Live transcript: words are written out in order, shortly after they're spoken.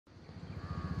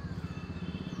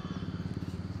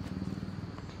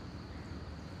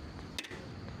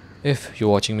If you're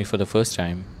watching me for the first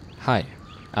time, hi,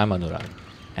 I'm Anurag,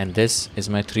 and this is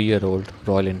my 3-year-old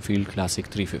Royal Enfield Classic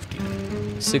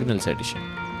 350, Signals Edition.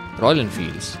 Royal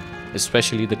Enfields,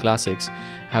 especially the classics,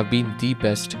 have been the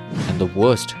best and the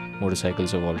worst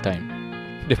motorcycles of all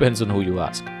time. Depends on who you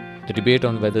ask. The debate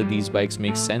on whether these bikes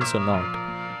make sense or not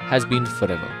has been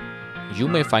forever. You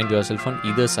may find yourself on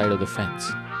either side of the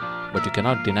fence, but you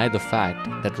cannot deny the fact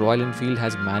that Royal Enfield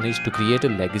has managed to create a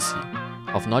legacy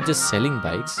of not just selling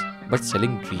bikes, but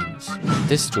selling dreams.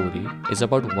 This story is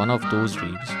about one of those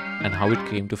dreams and how it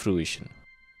came to fruition.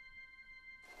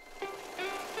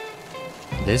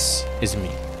 This is me,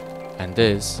 and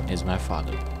this is my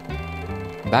father.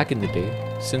 Back in the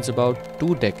day, since about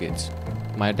 2 decades,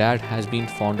 my dad has been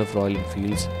fond of Royal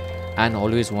Enfields and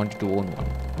always wanted to own one.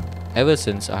 Ever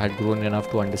since I had grown enough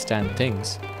to understand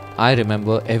things, I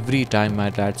remember every time my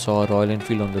dad saw a Royal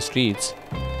Enfield on the streets,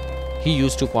 he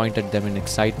used to point at them in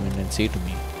excitement and say to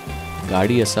me,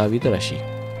 "Gadi asavi tarashi."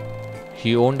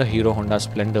 He owned a Hero Honda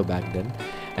Splendor back then,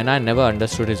 and I never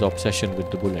understood his obsession with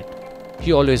the Bullet.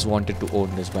 He always wanted to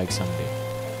own this bike someday.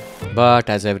 But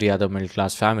as every other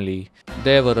middle-class family,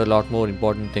 there were a lot more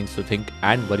important things to think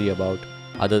and worry about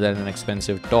other than an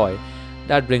expensive toy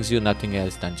that brings you nothing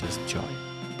else than just joy.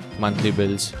 Monthly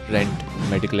bills, rent,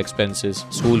 medical expenses,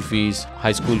 school fees,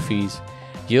 high school fees.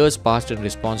 Years passed and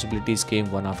responsibilities came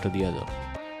one after the other.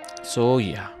 So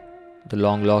yeah, the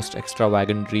long-lost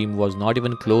extravagant dream was not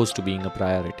even close to being a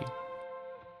priority.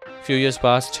 Few years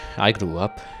passed, I grew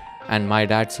up, and my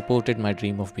dad supported my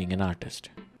dream of being an artist.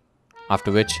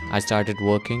 After which, I started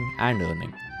working and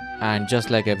earning. And just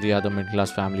like every other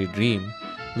middle-class family dream,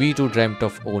 we too dreamt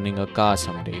of owning a car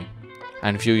someday.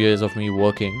 And few years of me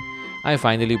working, I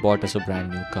finally bought us a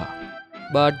brand new car.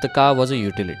 But the car was a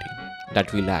utility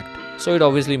that we lacked, so it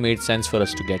obviously made sense for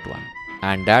us to get one.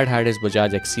 And Dad had his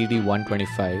Bajaj XCD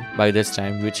 125 by this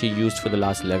time, which he used for the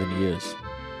last 11 years.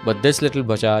 But this little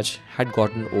Bajaj had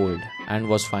gotten old and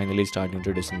was finally starting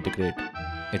to disintegrate.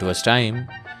 It was time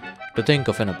to think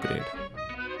of an upgrade.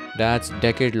 Dad's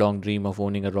decade-long dream of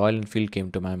owning a Royal Enfield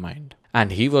came to my mind,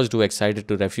 and he was too excited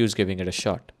to refuse giving it a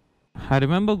shot. I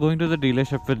remember going to the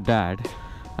dealership with Dad,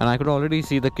 and I could already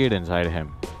see the kid inside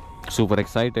him. Super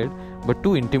excited, but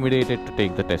too intimidated to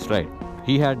take the test ride.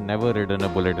 He had never ridden a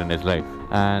Bullet in his life,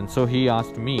 and so he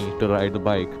asked me to ride the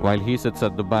bike while he sits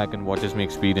at the back and watches me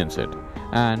experience it.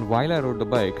 And while I rode the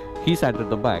bike, he sat at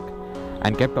the back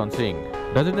and kept on saying,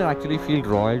 "Doesn't it actually feel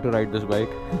royal to ride this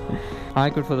bike?" I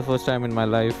could, for the first time in my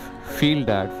life, feel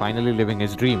Dad finally living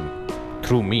his dream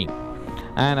through me.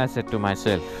 And I said to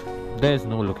myself, there's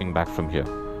no looking back from here.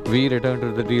 We returned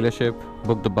to the dealership,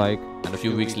 booked the bike, And a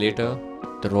few weeks later,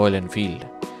 the Royal Enfield,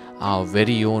 our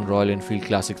very own Royal Enfield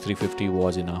Classic 350,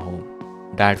 was in our home.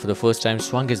 Dad for the first time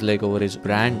swung his leg over his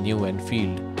brand new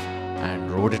Enfield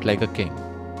and rode it like a king.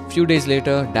 Few days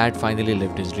later, Dad finally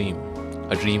lived his dream.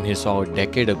 A dream he saw a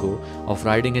decade ago of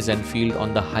riding his Enfield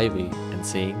on the highway and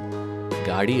saying,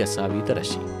 "Gadi asavi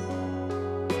tarashi."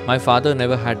 My father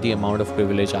never had the amount of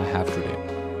privilege I have today.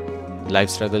 Life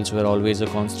struggles were always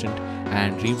a constant,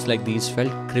 and dreams like these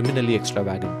felt criminally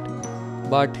extravagant.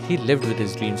 But he lived with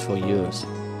his dreams for years.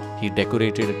 He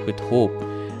decorated it with hope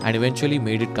and eventually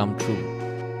made it come true.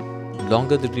 The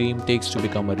longer the dream takes to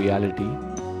become a reality,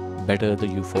 better the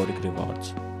euphoric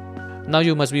rewards. Now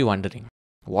you must be wondering,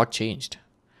 what changed?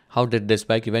 How did this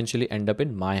bike eventually end up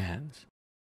in my hands?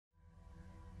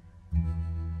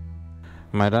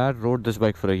 my dad rode this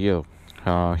bike for a year.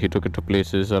 He took it to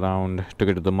places around, took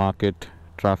it to the market,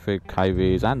 traffic,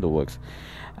 highways, and the works.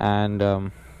 And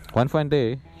one fine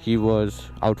day, he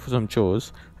was out for some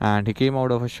chores, and he came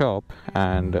out of a shop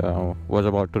and was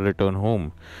about to return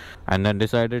home, and then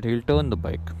decided he'll turn the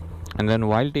bike. And then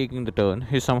while taking the turn,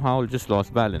 he somehow just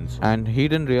lost balance, and he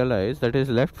didn't realize that his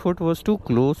left foot was too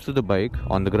close to the bike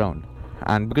on the ground,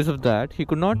 and because of that, he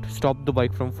could not stop the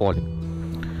bike from falling.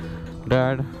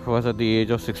 Dad was at the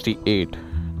age of 68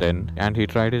 then, and he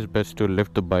tried his best to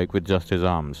lift the bike with just his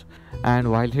arms. And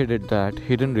while he did that,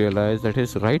 he didn't realize that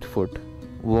his right foot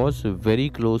was very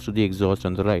close to the exhaust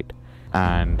on the right.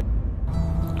 And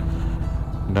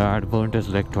Dad burnt his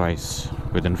leg twice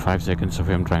within 5 seconds of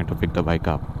him trying to pick the bike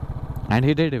up. And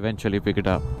he did eventually pick it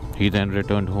up. He then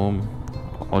returned home,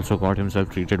 also got himself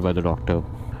treated by the doctor.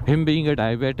 Him being a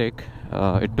diabetic,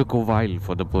 it took a while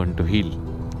for the burn to heal.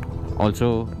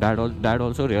 Also, Dad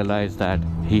also realized that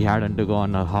he had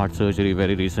undergone a heart surgery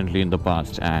very recently in the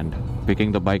past, and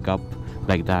picking the bike up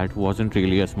like that wasn't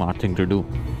really a smart thing to do,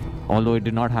 although it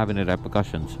did not have any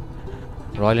repercussions.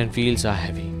 Royal Enfields are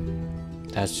heavy.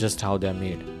 That's just how they're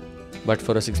made. But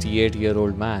for a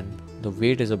 68-year-old man, the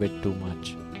weight is a bit too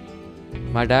much.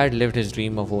 My dad lived his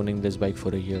dream of owning this bike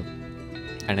for a year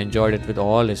and enjoyed it with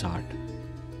all his heart.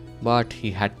 But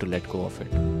he had to let go of it.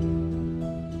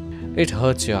 It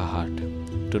hurts your heart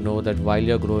to know that while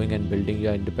you're growing and building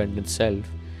your independent self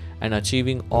and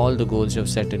achieving all the goals you've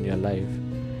set in your life,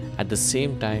 at the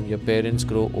same time your parents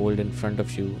grow old in front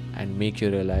of you and make you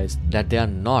realize that they are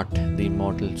not the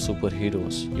immortal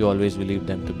superheroes you always believed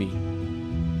them to be.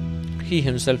 He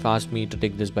himself asked me to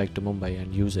take this bike to Mumbai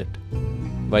and use it,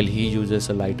 while he uses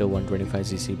a lighter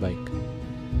 125cc bike.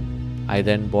 I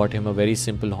then bought him a very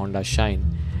simple Honda Shine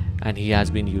and he has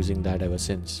been using that ever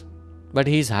since. But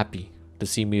he is happy to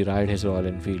see me ride his Royal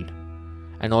Enfield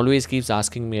and always keeps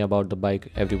asking me about the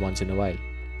bike every once in a while.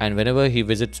 And whenever he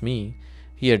visits me,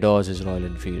 he adores his Royal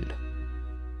Enfield.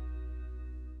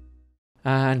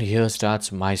 And here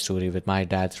starts my story with my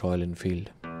dad's Royal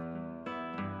Enfield.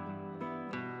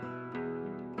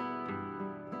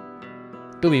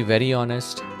 To be very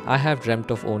honest, I have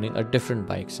dreamt of owning a different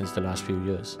bike since the last few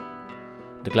years.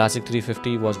 The Classic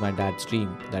 350 was my dad's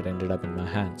dream that ended up in my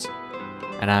hands.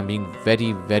 And I am being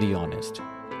very, very honest.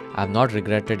 I have not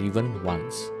regretted even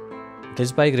once.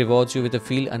 This bike rewards you with a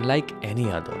feel unlike any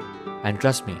other. And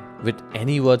trust me, with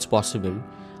any words possible,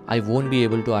 I won't be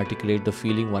able to articulate the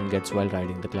feeling one gets while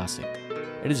riding the Classic.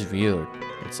 It is weird,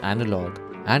 it's analog,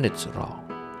 and it's raw.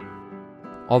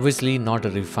 Obviously not a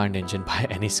refined engine by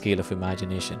any scale of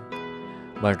imagination.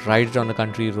 But ride it on a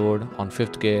country road on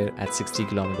 5th gear at 60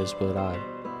 km per hour.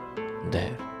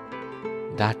 There.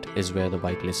 That is where the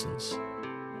bike listens.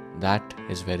 That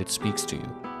is where it speaks to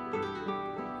you.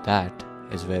 That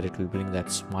is where it will bring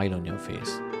that smile on your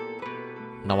face.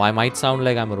 Now I might sound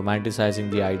like I'm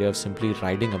romanticizing the idea of simply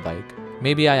riding a bike.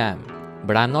 Maybe I am.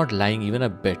 But I'm not lying even a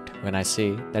bit when I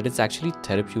say that it's actually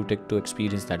therapeutic to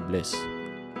experience that bliss.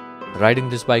 Riding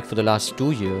this bike for the last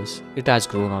 2 years, it has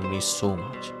grown on me so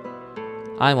much.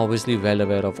 I'm obviously well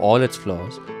aware of all its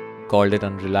flaws, called it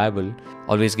unreliable,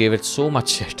 always gave it so much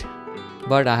shit.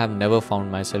 But I have never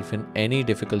found myself in any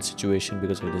difficult situation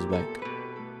because of this bike.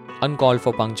 Uncalled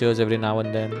for punctures every now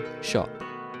and then, sure.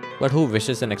 But who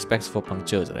wishes and expects for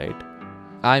punctures, right?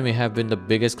 I may have been the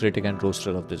biggest critic and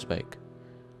roaster of this bike.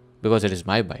 Because it is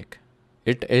my bike.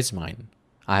 It is mine.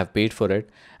 I have paid for it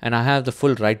and I have the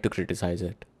full right to criticize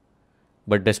it.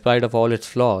 But despite of all its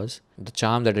flaws, the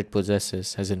charm that it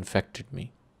possesses has infected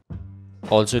me.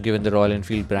 Also, given the Royal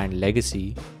Enfield brand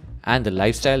legacy and the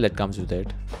lifestyle that comes with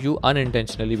it, you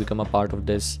unintentionally become a part of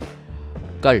this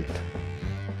cult,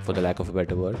 for the lack of a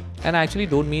better word. And I actually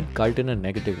don't mean cult in a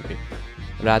negative way,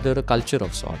 rather a culture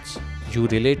of sorts. You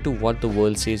relate to what the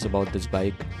world says about this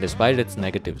bike despite its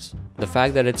negatives. The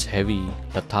fact that it's heavy,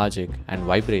 lethargic and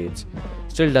vibrates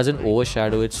still doesn't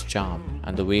overshadow its charm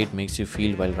and the way it makes you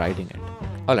feel while riding it.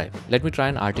 Alright, let me try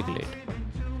and articulate.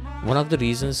 One of the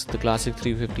reasons the Classic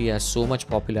 350 has so much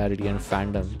popularity and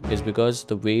fandom is because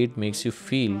the way it makes you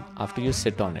feel after you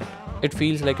sit on it. It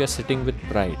feels like you're sitting with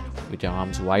pride, with your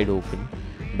arms wide open,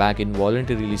 back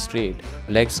involuntarily straight,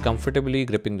 legs comfortably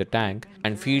gripping the tank,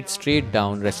 and feet straight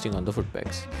down resting on the foot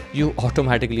pegs. You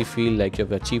automatically feel like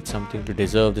you've achieved something to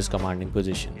deserve this commanding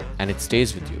position, and it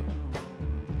stays with you.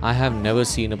 I have never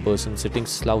seen a person sitting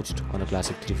slouched on a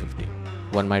Classic 350.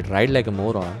 One might ride like a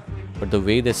moron, but the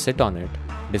way they sit on it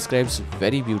describes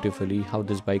very beautifully how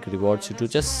this bike rewards you to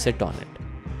just sit on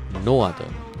it. No other,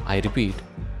 I repeat,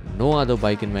 no other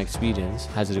bike in my experience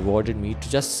has rewarded me to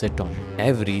just sit on it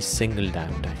every single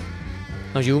damn time.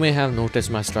 Now you may have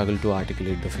noticed my struggle to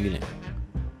articulate the feeling.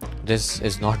 This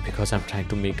is not because I'm trying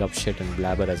to make up shit and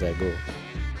blabber as I go.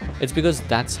 It's because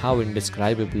that's how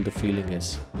indescribable the feeling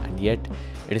is, and yet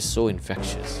it is so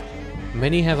infectious.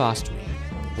 Many have asked me,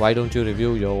 why don't you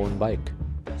review your own bike?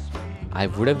 I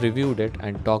would have reviewed it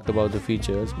and talked about the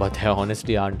features, but there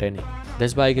honestly aren't any.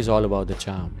 This bike is all about the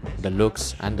charm, the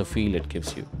looks and the feel it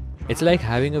gives you. It's like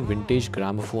having a vintage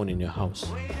gramophone in your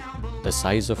house. The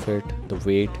size of it, the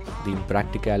weight, the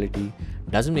impracticality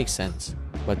doesn't make sense,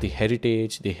 but the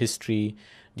heritage, the history,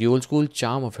 the old school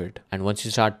charm of it, and once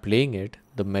you start playing it,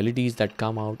 the melodies that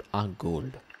come out are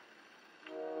gold.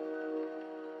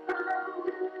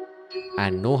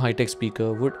 And no high-tech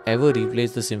speaker would ever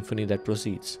replace the symphony that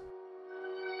proceeds.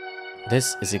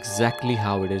 This is exactly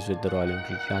how it is with the Royal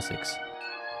Enfield Classics.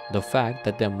 The fact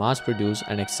that they're mass-produced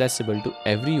and accessible to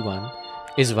everyone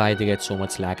is why they get so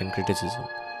much slack and criticism.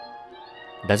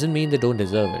 Doesn't mean they don't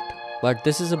deserve it, but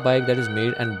this is a bike that is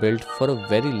made and built for a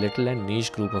very little and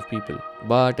niche group of people,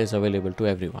 but is available to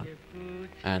everyone.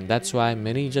 And that's why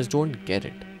many just don't get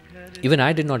it. Even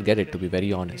I did not get it, to be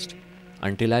very honest,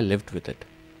 until I lived with it.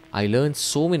 I learned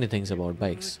so many things about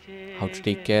bikes, how to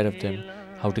take care of them,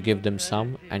 how to give them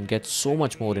some and get so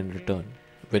much more in return.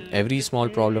 With every small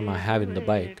problem I have in the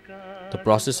bike, the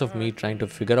process of me trying to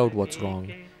figure out what's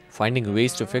wrong, finding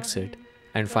ways to fix it,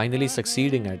 and finally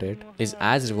succeeding at it is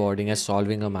as rewarding as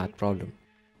solving a math problem.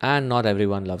 And not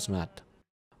everyone loves math.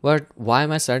 But why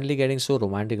am I suddenly getting so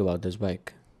romantic about this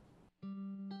bike?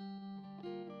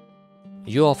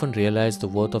 You often realize the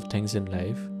worth of things in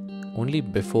life only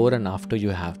before and after you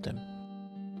have them.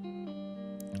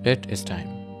 It is time.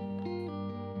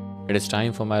 It is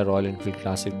time for my Royal Enfield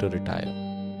Classic to retire.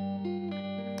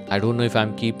 I don't know if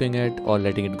I'm keeping it or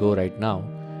letting it go right now,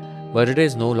 but it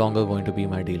is no longer going to be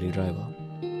my daily driver.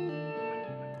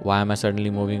 Why am I suddenly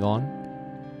moving on?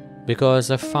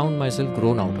 Because I've found myself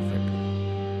grown out of it.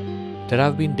 There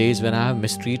have been days when I have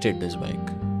mistreated this bike,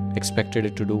 expected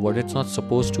it to do what it's not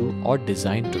supposed to or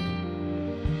designed to do,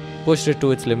 pushed it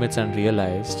to its limits and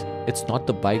realized it's not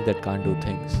the bike that can't do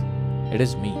things. It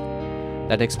is me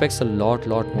that expects a lot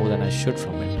more than I should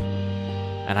from it.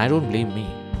 And I don't blame me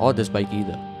or this bike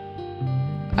either.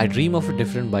 I dream of a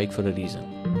different bike for a reason.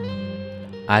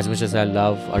 As much as I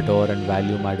love, adore and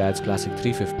value my dad's classic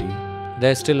 350,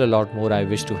 there's still a lot more I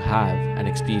wish to have and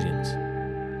experience.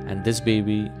 And this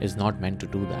baby is not meant to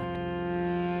do that.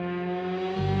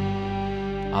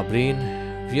 Our brain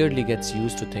weirdly gets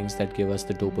used to things that give us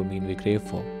the dopamine we crave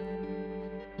for.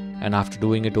 And after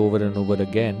doing it over and over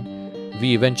again,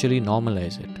 we eventually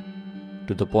normalize it,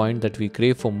 to the point that we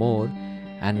crave for more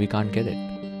and we can't get it.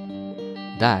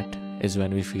 That is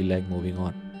when we feel like moving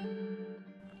on.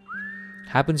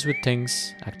 Happens with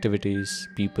things, activities,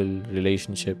 people,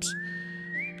 relationships,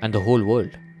 and the whole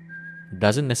world.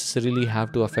 Doesn't necessarily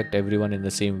have to affect everyone in the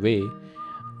same way,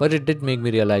 but it did make me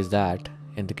realize that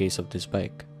in the case of this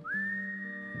bike.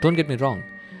 Don't get me wrong,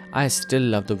 I still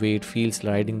love the way it feels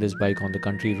riding this bike on the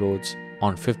country roads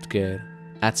on 5th gear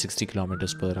at 60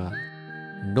 km per hour.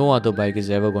 No other bike is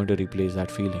ever going to replace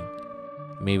that feeling.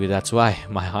 Maybe that's why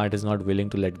my heart is not willing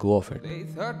to let go of it. They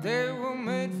thought they were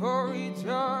made for each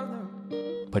other.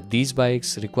 But these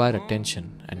bikes require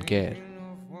attention and care.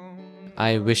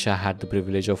 I wish I had the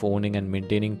privilege of owning and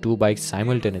maintaining 2 bikes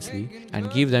simultaneously and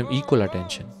give them equal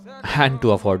attention, and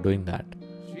to afford doing that.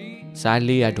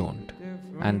 Sadly, I don't,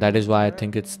 and that is why I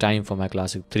think it's time for my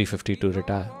classic 350 to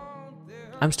retire.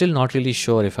 I'm still not really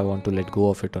sure if I want to let go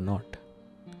of it or not.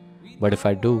 But if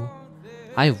I do,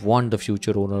 I want the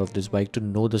future owner of this bike to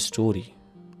know the story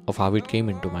of how it came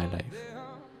into my life.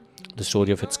 The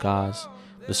story of its scars,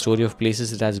 the story of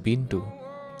places it has been to,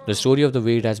 the story of the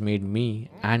way it has made me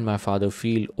and my father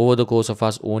feel over the course of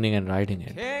us owning and riding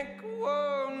it.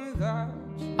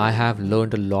 I have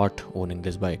learned a lot owning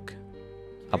this bike.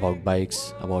 About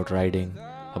bikes, about riding,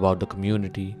 about the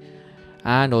community,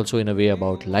 and also in a way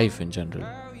about life in general.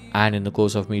 And in the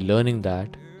course of me learning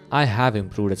that, I have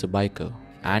improved as a biker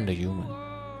and a human.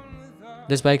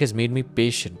 This bike has made me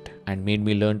patient and made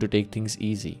me learn to take things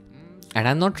easy. And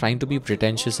I'm not trying to be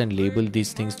pretentious and label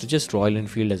these things to just Royal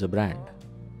Enfield as a brand.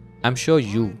 I'm sure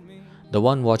you, the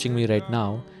one watching me right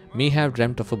now, may have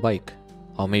dreamt of a bike,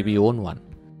 or maybe own one.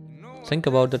 Think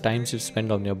about the times you've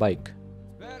spent on your bike,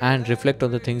 and reflect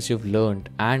on the things you've learned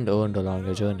and earned along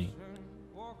your journey.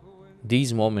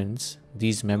 These moments,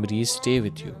 these memories stay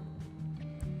with you.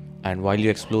 And while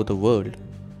you explore the world,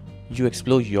 you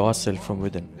explore yourself from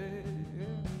within.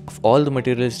 Of all the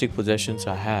materialistic possessions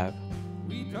I have,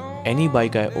 any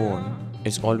bike I own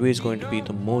is always going to be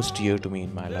the most dear to me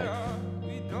in my life.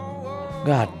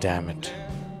 God damn it.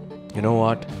 You know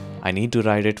what? I need to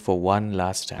ride it for one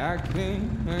last time. I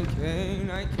can't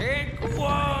go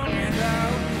on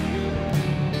without you.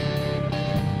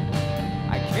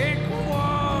 I can't go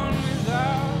on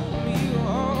without you.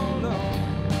 Hold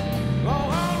on. Go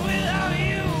on without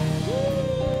you.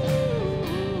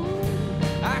 Ooh.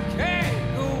 I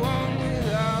can't go on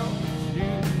without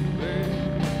you,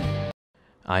 baby.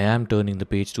 I am turning the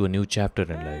page to a new chapter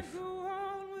in life.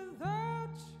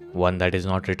 One that is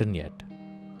not written yet.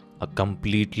 A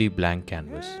completely blank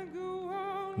canvas.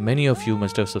 Many of you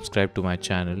must have subscribed to my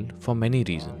channel for many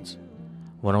reasons.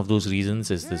 One of those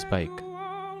reasons is this bike,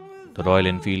 the Royal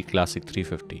Enfield Classic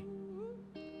 350.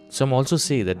 Some also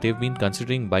say that they've been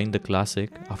considering buying the Classic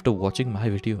after watching my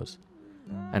videos,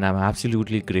 and I'm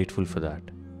absolutely grateful for that.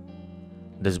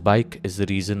 This bike is the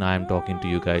reason I am talking to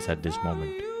you guys at this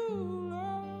moment.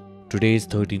 Today is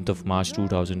 13th of March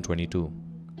 2022.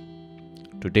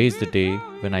 Today is the day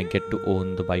when I get to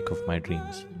own the bike of my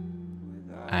dreams.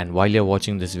 And while you're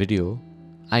watching this video,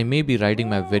 I may be riding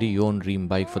my very own dream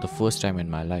bike for the first time in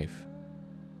my life.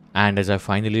 And as I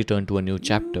finally turn to a new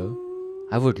chapter,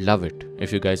 I would love it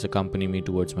if you guys accompany me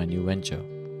towards my new venture.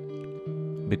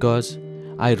 Because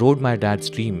I rode my dad's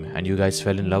dream and you guys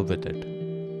fell in love with it.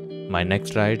 My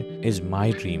next ride is my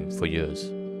dream for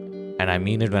years. And I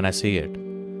mean it when I say it.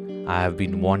 I have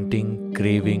been wanting,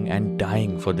 craving, and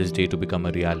dying for this day to become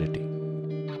a reality.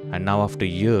 And now, after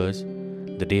years,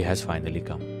 the day has finally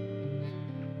come.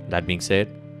 That being said,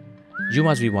 you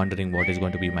must be wondering what is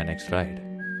going to be my next ride.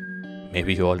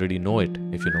 Maybe you already know it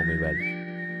if you know me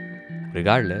well.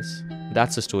 Regardless,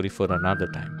 that's a story for another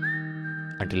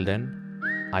time. Until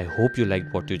then, I hope you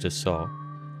liked what you just saw,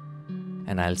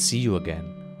 and I'll see you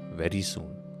again very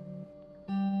soon.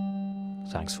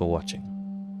 Thanks for watching.